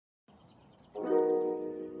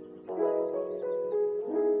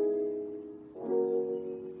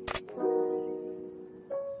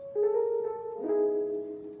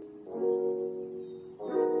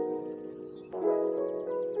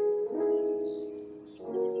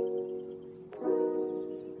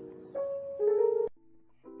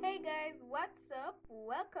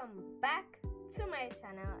welcome back to my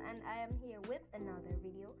channel, and I am here with another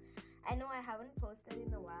video. I know I haven't posted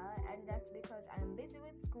in a while, and that's because I'm busy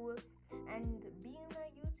with school, and being a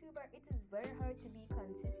YouTuber, it is very hard to be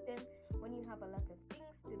consistent when you have a lot of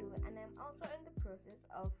things to do, and I'm also in the process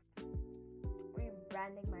of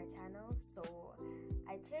rebranding my channel. So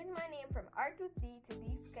I changed my name from Art with D to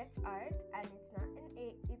D Sketch Art, and it's not an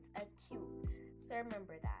A, it's a Q. So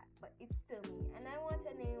remember that, but it's still me, and I want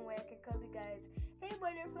a name where I can call you guys Hey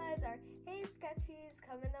Butterflies or Hey Sketchies.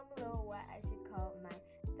 Comment down below what I should call my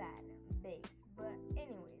fan base. But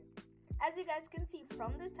anyways, as you guys can see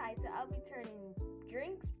from the title, I'll be turning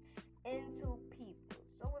drinks into people.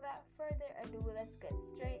 So without further ado, let's get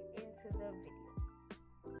straight into the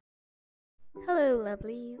video. Hello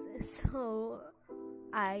lovelies. So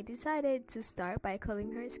I decided to start by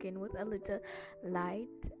coloring her skin with a little light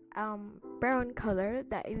brown color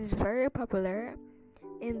that is very popular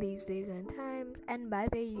in these days and times. And by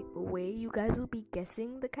the way, you guys will be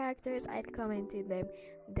guessing the characters. I'd commented them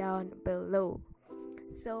down below.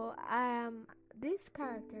 So this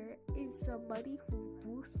character is somebody who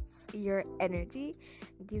boosts your energy,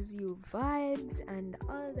 gives you vibes and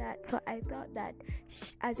all that. So I thought that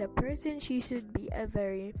as a person she should be a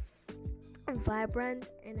very vibrant,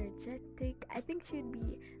 energetic. I think she'd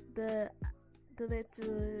be the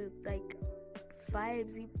little like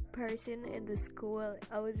vibesy person in the school.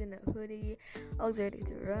 I was in a hoodie, I was ready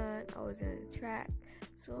to run, I was in a track.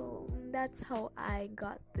 So that's how I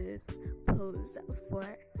got this pose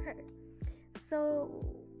for her. So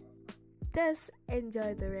just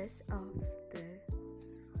enjoy the rest of the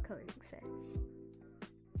coloring session.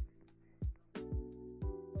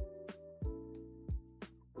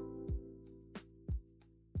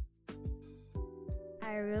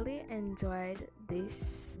 I really enjoyed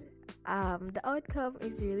this. The outcome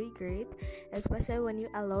is really great, especially when you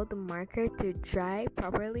allow the marker to dry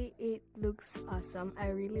properly. It looks awesome. I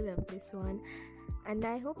really love this one, and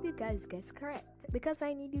I hope you guys guess correct, because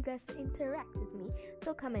I need you guys to interact with me.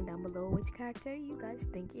 So comment down below which character you guys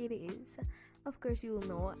think it is. Of course, you will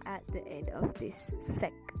know at the end of this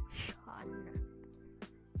section.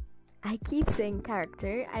 I keep saying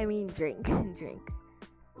character, I mean drink. Drink.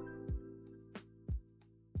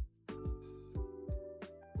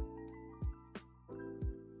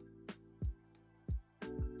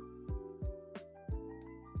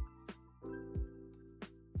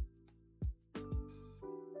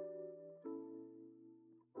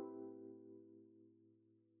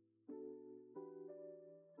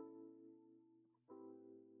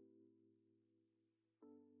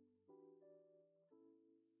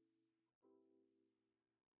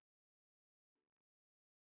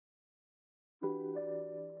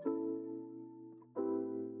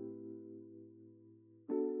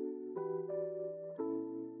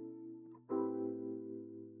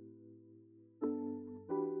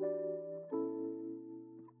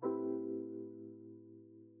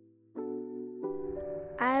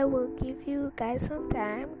 I will give you guys some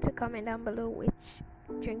time to comment down below which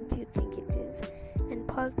drink you think it is, and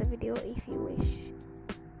pause the video if you wish.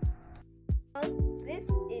 Well, this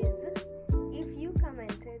is, if you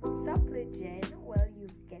commented Supplicant, well,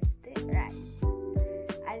 you've guessed it right.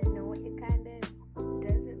 I don't know, it kind of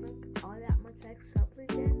doesn't look all that much like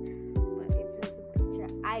Supplicant, but it's just a picture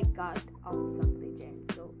I got of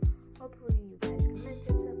Supplicant. So hopefully you guys commented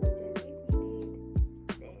Supplicant. If you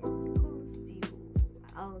did, then kudos to you.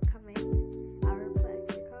 I'll reply to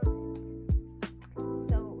your comment.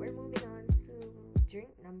 So we're moving on to drink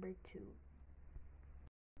number 2.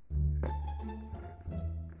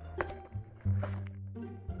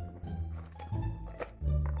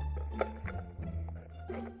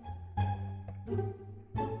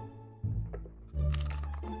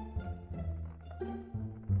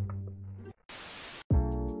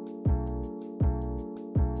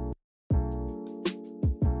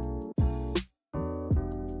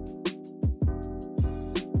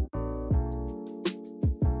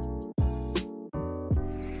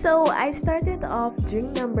 So I started off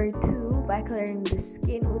drink number 2 by coloring the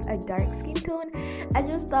skin with a dark skin tone. I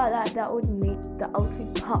just thought that would make the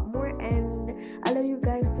outfit pop more and allow you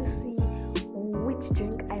guys to see which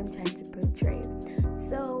drink I'm trying to portray.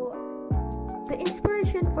 So the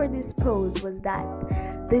inspiration for this pose was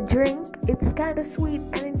that the drink, it's kind of sweet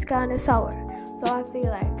and it's kind of sour. So I feel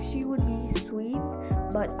like she would be sweet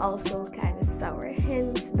but also kind of sour,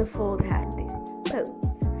 hence the fold hand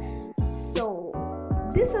pose. So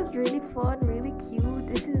this was really fun, really cute.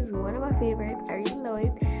 This is one of my favorites. I really love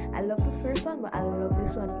it. I love the first one, but I love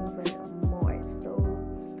this one even more. So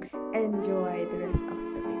enjoy the rest of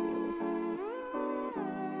the video.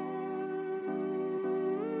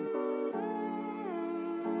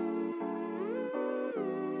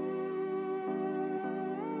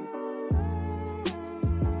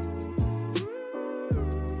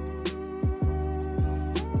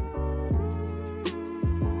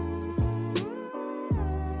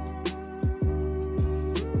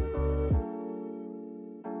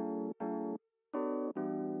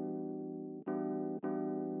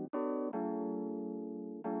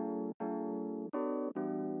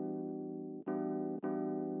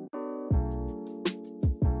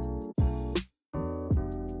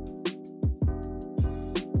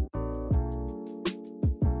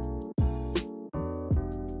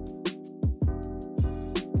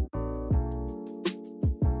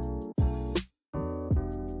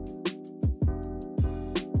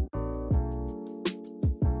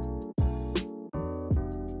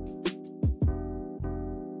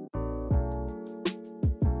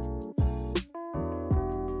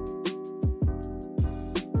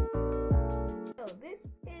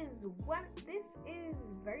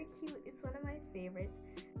 very cute. It's one of my favorites,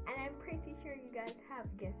 and I'm pretty sure you guys have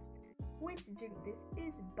guessed which drink this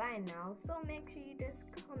is by now. So make sure you just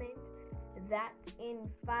comment that in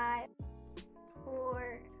 5,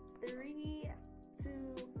 4, 3, 2,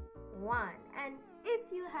 1. And if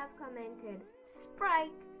you have commented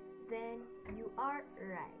Sprite, then you are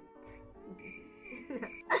right.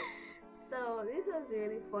 So this was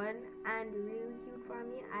really fun and really cute for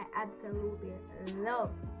me. I absolutely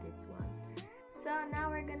love this one. So now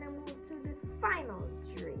we're gonna move to the final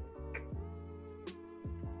drink.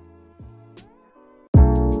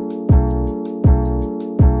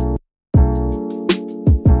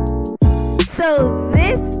 So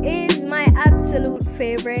this is my absolute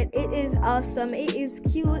favorite. It is awesome. It is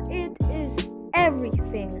cute. It is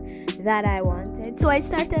everything that I wanted. So I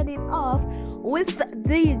started it off with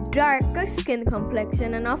the dark skin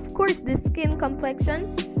complexion, and of course the skin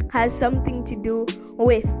complexion has something to do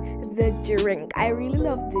with the drink. I really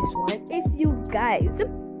love this one. If you guys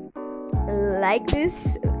like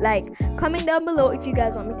this, comment down below if you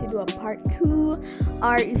guys want me to do a part 2,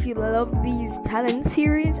 or if you love these talent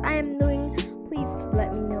series I am doing. Please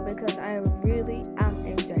let me know, because I really am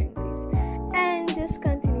enjoying these, and just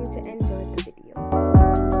continue to enjoy the video.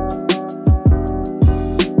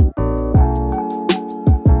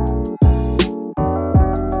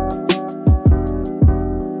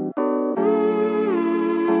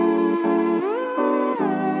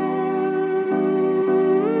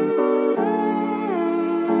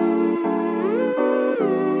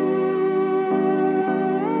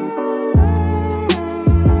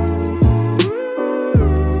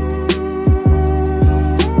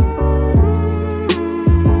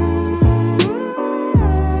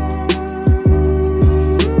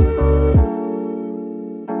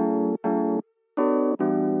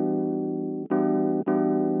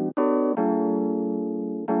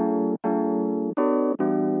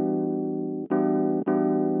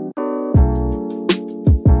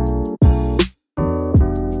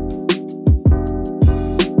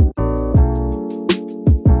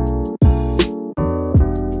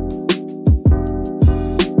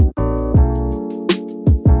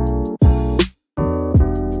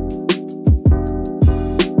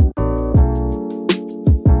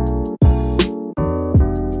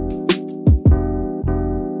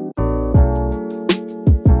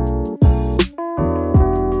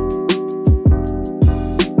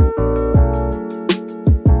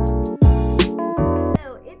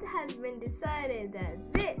 Decided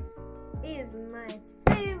that this is my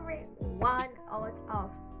favorite one out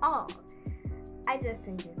of all. I just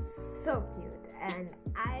think it's so cute, and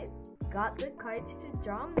I got the courage to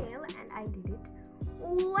draw mail, and I did it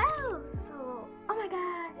well. So, oh my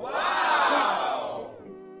gosh! Wow! Yes,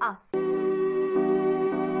 this is awesome.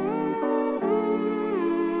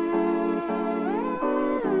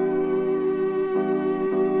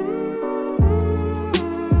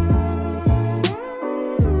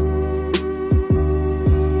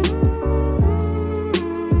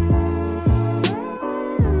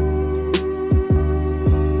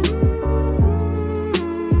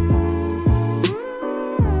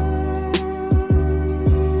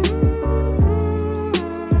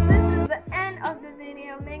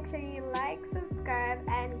 Make sure you like, subscribe,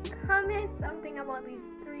 and comment something about these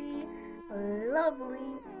 3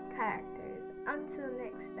 lovely characters. Until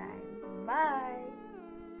next time, bye.